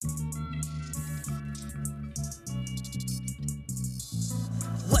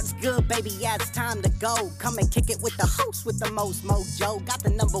What's good, baby? Yeah, it's time to go. Come and kick it with the host with the most mojo. Got the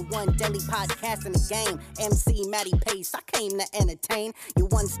 #1 daily podcast in the game. MC Matty Pace, I came to entertain. Your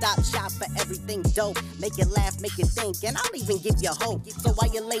one-stop shop for everything dope. Make you laugh, make you think, and I'll even give you hope. So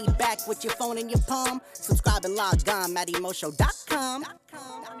while you're laid back with your phone in your palm, subscribe and log on, MattyMoShow.com.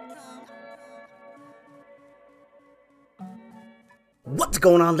 What's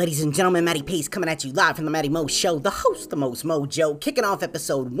going on, ladies and gentlemen? Matty Pace coming at you live from the Matty Mo Show, the host, the most mojo, kicking off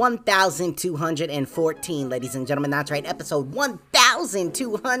episode 1214, ladies and gentlemen. That's right, episode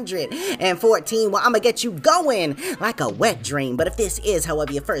 1214. Well, I'm gonna get you going like a wet dream. But if this is,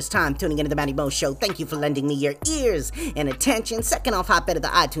 however, your first time tuning into the Matty Mo Show, thank you for lending me your ears and attention. Second off, hop into the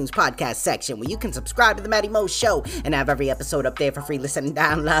iTunes podcast section where you can subscribe to the Matty Mo Show and have every episode up there for free listen and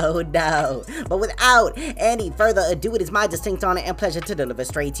download. But without any further ado, it is my distinct honor and pleasure to deliver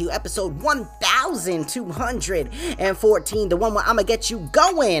straight to you episode 1214, the one where I'm gonna get you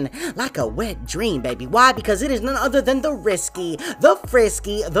going like a wet dream, baby. Why? Because it is none other than the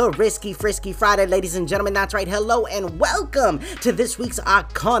Frisky Friday, ladies and gentlemen. That's right, hello and welcome to this week's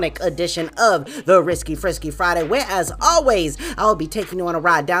iconic edition of the Frisky Friday, where as always, I'll be taking you on a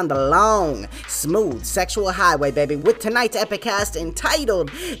ride down the long, smooth sexual highway, baby, with tonight's epic cast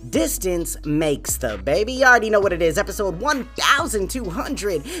entitled Distance Makes the, baby. You already know what it is, episode 1214,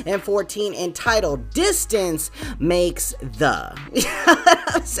 entitled Distance Makes the. You know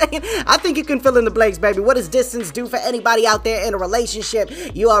what I'm saying? I think you can fill in the blanks, baby. What does distance do for anybody out there in a relationship?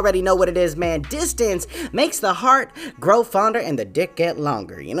 You already know what it is, man. Distance makes the heart grow fonder and the dick get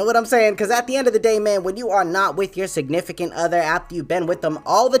longer. You know what I'm saying? Because at the end of the day, man, when you are not with your significant other after you've been with them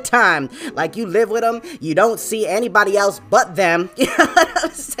all the time, like you live with them, you don't see anybody else but them. You know what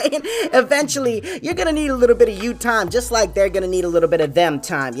I'm saying? Eventually, you're gonna need a little bit of you time, just like they're gonna need a little bit of them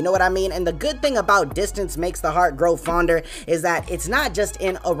time. You know what I mean? And the good thing about distance makes the heart grow fonder is that it's not just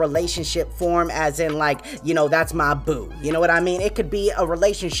in a relationship form, as in like, you know, that's my boo. You know what I mean? It could be a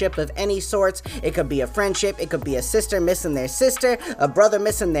relationship of any sorts. It could be a friendship. It could be a sister missing their sister, a brother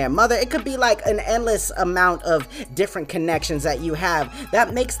missing their mother. It could be like an endless amount of different connections that you have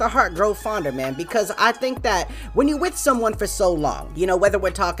that makes the heart grow fonder, man. Because I think that when you're with someone for so long, you know, whether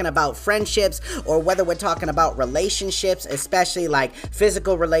we're talking about friendships or whether we're talking about relationships, especially like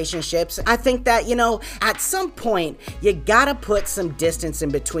physical relationships, I think that, you know, at some point you gotta put some distance in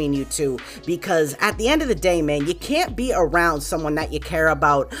between you two, because at the end of the day, man, you can't be around someone that you care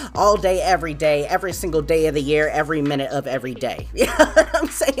about all day, every single day of the year, every minute of every day. You know what I'm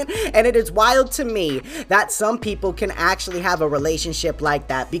saying? And it is wild to me that some people can actually have a relationship like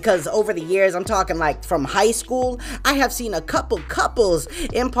that, because over the years, I'm talking like from high school, I have seen a couple couples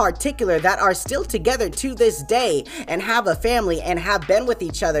in particular that are still together to this day and have a family and have been with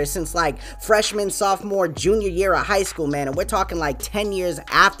each other since like freshman, sophomore, junior year of high school, man. And we're talking like 10 years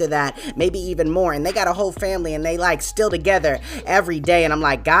after that, maybe even more. And they got a whole family and they like still together every day. And I'm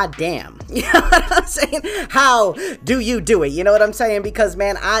like, God damn. You know what I'm saying? How do you do it? You know what I'm saying? Because,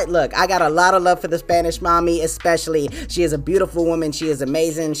 man, I got a lot of love for the Spanish mommy, especially. She is a beautiful woman. She is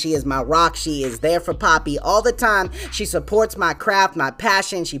amazing. She is my rock. She is there for Poppy all the time. She supports my craft, my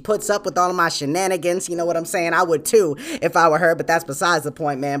passion. She puts up with all of my shenanigans. You know what I'm saying? I would too if I were her, but that's besides the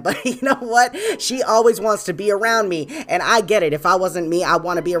point, man. But you know what? She always wants to be around me, and I get it. If I wasn't me, I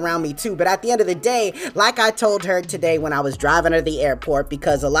want to be around me too. But at the end of the day, like I told her today when I was driving her to the airport,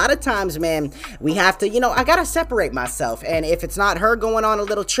 because a lot of times, man, we have to, you know, I gotta separate myself. And if it's not her going on a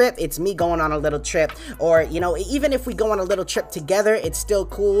little trip, it's me going on a little trip. Or, you know, even if we go on a little trip together, it's still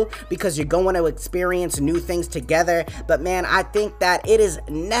cool because you're going to experience new things together. But man, I think that it is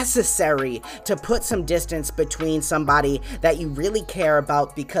necessary to put some distance between somebody that you really care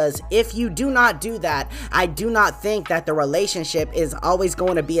about, because if you do not do that, I do not think that the relationship is always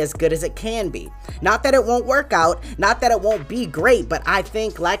going to be as good as it can be. Not that it won't work out, not that it won't be great, but I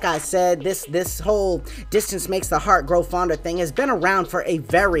think, like I said, this whole distance makes the heart grow fonder thing has been around for a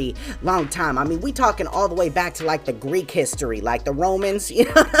very long time. I mean, we talking all the way back to like the Greek history, like the Romans, you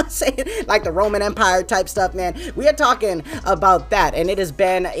know what I'm saying? Like the Roman Empire type stuff, man. We are talking about that, and it has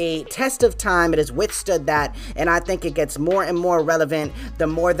been a test of time. It has withstood that, and I think it gets more and more relevant the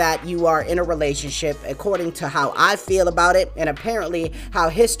more that you are in a relationship, according to how I feel about it, and apparently how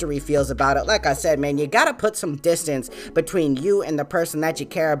history feels about it. Like I said, man, you gotta put some distance between you and the person that you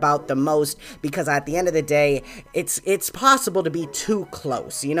care about the most, because at the end of the day, it's possible to be too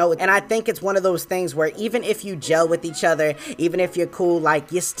close, you know? And I think it's one of those things where even if you gel with each other, even if you're cool,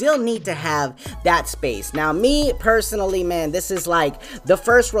 like, you still need to have that space. Now, me personally, man, this is like the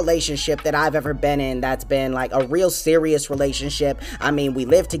first relationship that I've ever been in that's been like a real serious relationship. I mean, we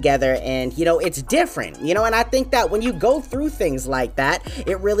live together and it's different, and I think that when you go through things like that,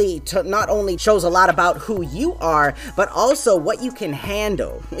 it really not only shows a lot about who you are, but also what you can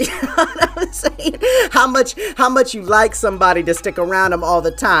handle. You know what I'm saying? How much you like somebody to stick around them all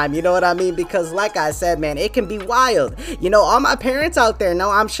the time, you know what I mean? Because like I said, man, it can be wild. All my parents out there know,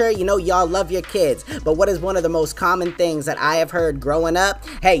 I'm sure y'all love your kids, but what is one of the most common things that I have heard growing up?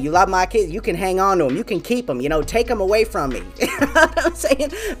 Hey, you love my kids, you can hang on to them, you can keep them, take them away from me. You know what I'm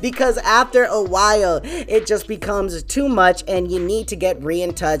saying? Because after a while, it just becomes too much and you need to get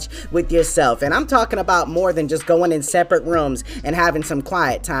in touch with yourself. And I'm talking about more than just going in separate rooms and having some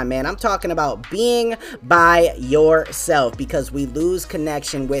quiet time, man. I'm talking about being by yourself, because we lose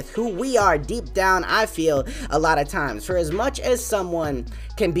connection with who we are deep down, I feel, a lot of times. For as much as someone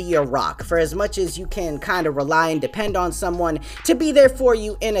can be your rock, for as much as you can kind of rely and depend on someone to be there for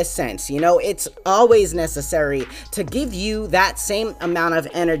you in a sense, it's always necessary to give you that same amount of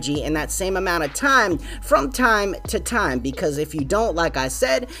energy and that same amount of time from time to time, because if you don't, like I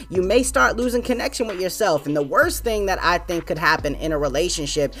said, you may start losing connection with yourself. And the worst thing that I think could happen in a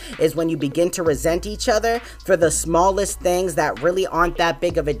relationship is when you begin to resent each other for the smallest things that really aren't that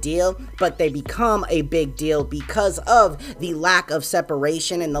big of a deal, but they become a big deal because of the lack of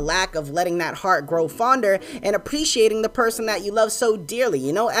separation and the lack of letting that heart grow fonder and appreciating the person that you love so dearly.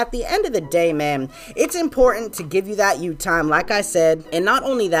 At the end of the day, man, it's important to give you that you time, like I said. And not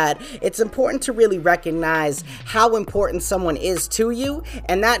only that, it's important to really recognize how important someone is to you.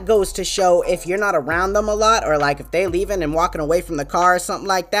 And that goes to show if you're not around them a lot, or like if they're leaving and walking away from the car or something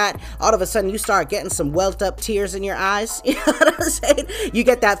like that, all of a sudden you start getting some welled up tears in your eyes. You know what I'm saying? You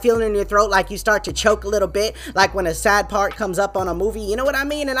get that feeling in your throat, like you start to choke a little bit, like when a sad part comes up on a movie. You know what I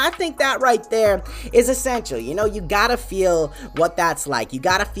mean? And I think that right there is essential. You gotta feel what that's like. You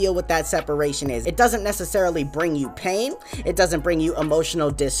gotta feel what that separation is. It doesn't necessarily bring you pain. It doesn't bring you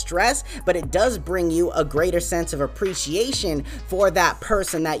emotional distress, but it does bring you a greater sense of appreciation for that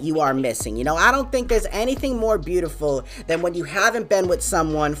person that you are missing. I don't think there's anything more beautiful than when you haven't been with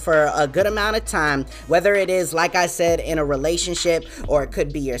someone for a good amount of time, whether it is, like I said, in a relationship, or it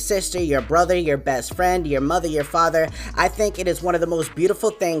could be your sister, your brother, your best friend, your mother, your father. I think it is one of the most beautiful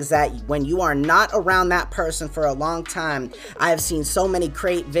things that when you are not around that person for a long time. I have seen so many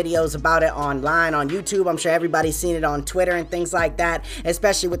great videos about it online, on YouTube. I'm sure everybody's seen it on Twitter and things like that,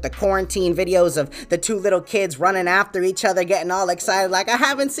 especially with the quarantine videos of the two little kids running after each other, getting all excited, like, I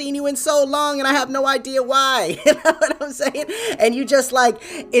haven't seen you in so long and I have no idea why. You know what I'm saying? And you just like,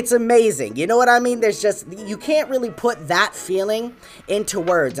 it's amazing. You know what I mean? There's just, you can't really put that feeling into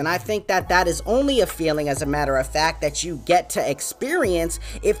words. And I think that that is only a feeling, as a matter of fact, that you get to experience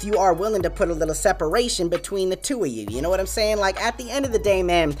if you are willing to put a little separation between the two of you. You know what I'm saying? Like, at the end of the day,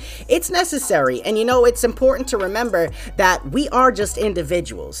 man, it's necessary. And it's important to remember that we are just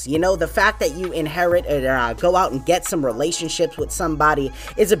individuals. The fact that you inherit or go out and get some relationships with somebody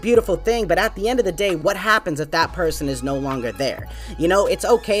is a beautiful thing. But at the end of the day, what happens if that person is no longer there? It's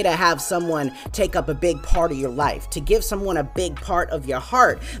okay to have someone take up a big part of your life, to give someone a big part of your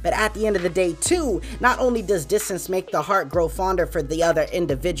heart. But at the end of the day, too, not only does distance make the heart grow fonder for the other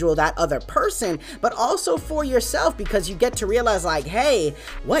individual, that other person, but also for yourself, because you get to realize, like, hey,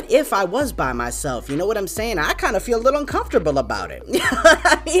 what if I was by myself? You know what I'm saying? I kind of feel a little uncomfortable about it. You know what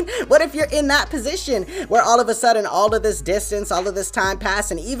I mean? What if you're in that position where all of a sudden all of this distance, all of this time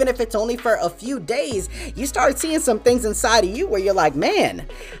passed, and even if it's only for a few days, you start seeing some things inside of you where you're like, man,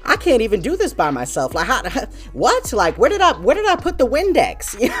 I can't even do this by myself. Like, what? Like, where did I put the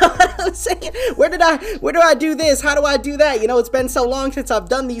Windex? You know what I'm saying? Where do I do this? How do I do that? It's been so long since I've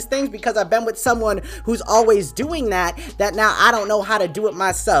done these things because I've been with someone who's always doing that now I don't know how to do it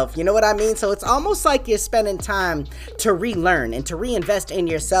myself. You know what I mean? So it's almost like you're spending time to relearn and to reinvest in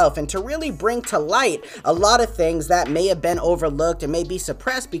yourself and to really bring to light a lot of things that may have been overlooked and may be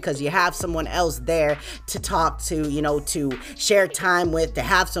suppressed because you have someone else there to talk to, to share time with, to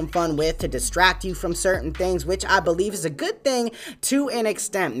have some fun with, to distract you from certain things, which I believe is a good thing to an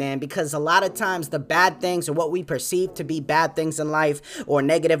extent, man, because a lot of times the bad things, or what we perceive to be bad things in life, or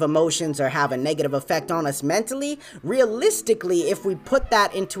negative emotions, or have a negative effect on us mentally, realistically, if we put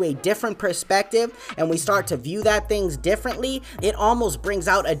that into a different perspective and we start to view that things differently, it almost brings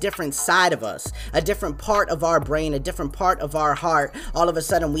out a different side of us, a different part of our brain, a different part of our heart. All of a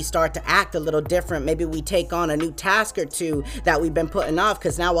sudden we start to act a little different. Maybe we take on a new task or two that we've been putting off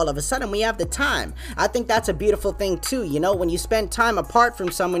because now all of a sudden we have the time. I think that's a beautiful thing too. When you spend time apart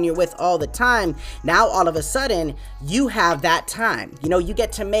from someone you're with all the time, now all of a sudden you have that time. You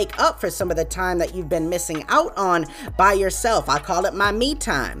get to make up for some of the time that you've been missing out on by yourself. I call it my me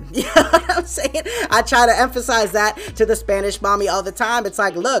time. You know what I'm saying? I try to emphasize that to the Spanish mommy all the time. time, it's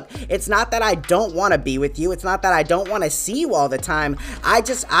like, look, it's not that I don't want to be with you. It's not that I don't want to see you all the time.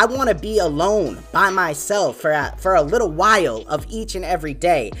 I want to be alone by myself for a little while of each and every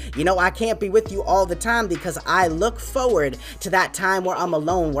day. You know, I can't be with you all the time because I look forward to that time where I'm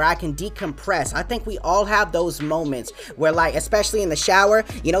alone, where I can decompress. I think we all have those moments where, like, especially in the shower,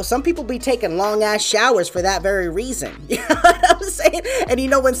 you know, some people be taking long ass showers for that very reason. You know what I'm saying? And you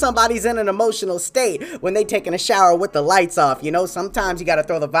know, when somebody's in an emotional state, when they taking a shower with the lights off, you know, sometimes you got to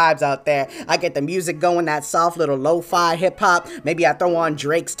throw the vibes out there. I get the music going, that soft little lo-fi hip hop. Maybe I throw on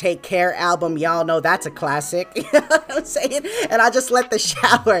Drake's Take Care album. Y'all know that's a classic. You know what I'm saying? And I just let the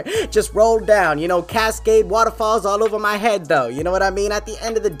shower just roll down, you know, cascade waterfalls all over my head though. You know what I mean? At the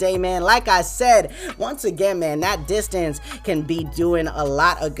end of the day, man, like I said, once again, man, that distance can be doing a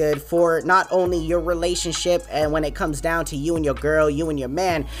lot of good for not only your relationship and when it comes down to you and your girl, you and your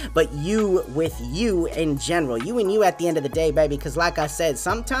man, but you with you in general. You and you at the end of the day, baby, because like I said,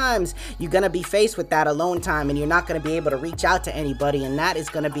 sometimes you're going to be faced with that alone time and you're not going to be able to reach out to anybody, and that is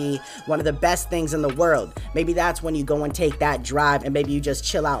going to be one of the best things in the world. Maybe that's when you go and take that drive and maybe you just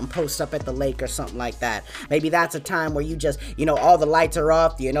chill out and post up at the lake or something like that. Maybe that's a time where you just, you know, all the lights are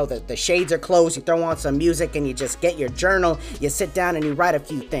off, you know, the shades are closed, you throw on some music and you just get your journal, you sit down and you write a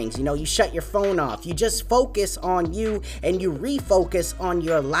few things, you know, you shut your phone off, you just focus on you and you refocus on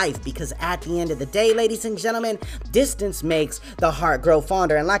your life, because at the end of the day, ladies and gentlemen, distance makes the heart grow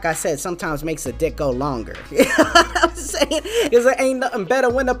fonder, and like I said, sometimes makes the dick go longer. You know what I'm saying? Because there ain't nothing better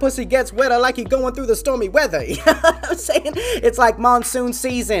when the pussy gets wetter like you're going through the stormy weather. You know what I'm saying? It's like monsoon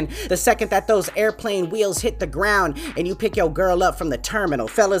season. The second that those airplane wheels hit the ground and you pick your girl up from the terminal.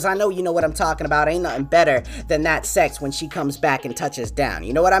 Fellas, I know you know what I'm talking about. Ain't nothing better than that sex when she comes back and touches down.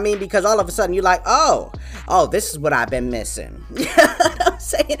 You know what I mean? Because all of a sudden you're like, oh, this is what I've been missing. You know what I'm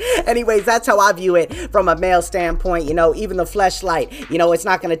saying? Anyways, that's how I view it from a male standpoint. You know, even the fleshlight, you know, it's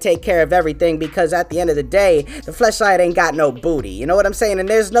not going to take care of everything, because at the end of the day, the fleshlight ain't got no booty. You know what I'm saying? And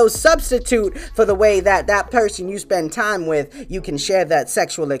there's no substitute for the way that that person you spend time with, you can share that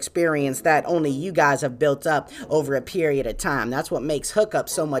sexual experience that only you guys have built up over a period of time. That's what makes hookup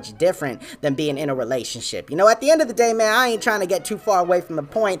so much different than being in a relationship. You know, at the end of the day, man, I ain't trying to get too far away from the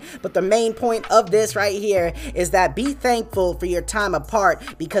point, but the main point of this right here is that be thankful for your time apart,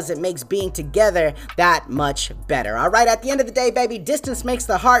 because it makes being together that much better. All right, at the end of the day, baby, distance makes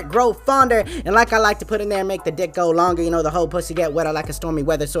the heart grow fonder, and like I like to put in there, make the dick go longer, you know, the whole pussy get wetter like a stormy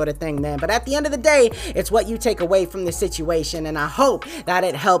weather sort of thing, man. But at the end of the day, it's what you take away from the situation, and I hope that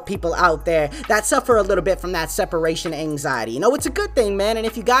it helped people out there that suffer a little bit from that separation anxiety. You know, it's a good thing, man, and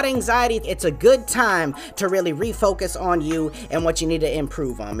if you got anxiety, it's a good time to really refocus on you and what you need to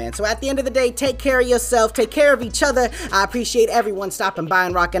improve on, man. So at the end of the day, take care of yourself, take care of each other. I appreciate everyone stopping by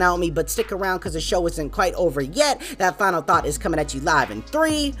and rocking out with me, but stick around because the show isn't quite over yet. That final thought is coming at you live in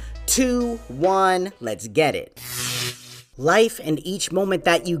 3, 2, 1, let's get it. Life and each moment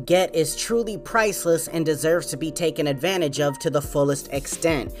that you get is truly priceless and deserves to be taken advantage of to the fullest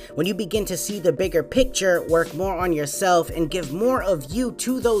extent. When you begin to see the bigger picture, work more on yourself, and give more of you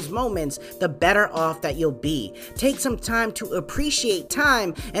to those moments, the better off that you'll be. Take some time to appreciate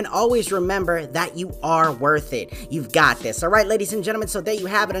time and always remember that you are worth it. You've got this. All right, ladies and gentlemen, so there you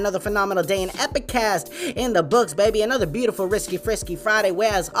have it. Another phenomenal day in Epicast in the books, baby. Another beautiful Frisky Friday,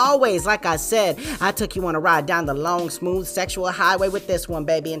 where as always, like I said, I took you on a ride down the long, smooth, sexual highway with this one,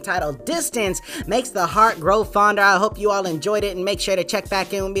 baby, entitled Distance Makes the Heart Grow Fonder. I hope you all enjoyed it, and make sure to check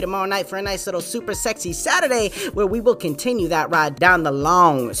back in with me tomorrow night for a nice little super sexy Saturday where we will continue that ride down the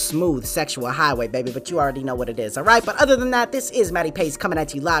long, smooth sexual highway, baby. But you already know what it is, all right? But other than that, this is Matty Pace coming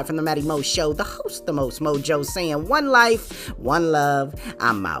at you live from the Matty Mo Show, the host, the most mojo, saying one life, one love,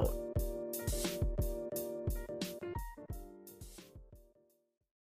 I'm out.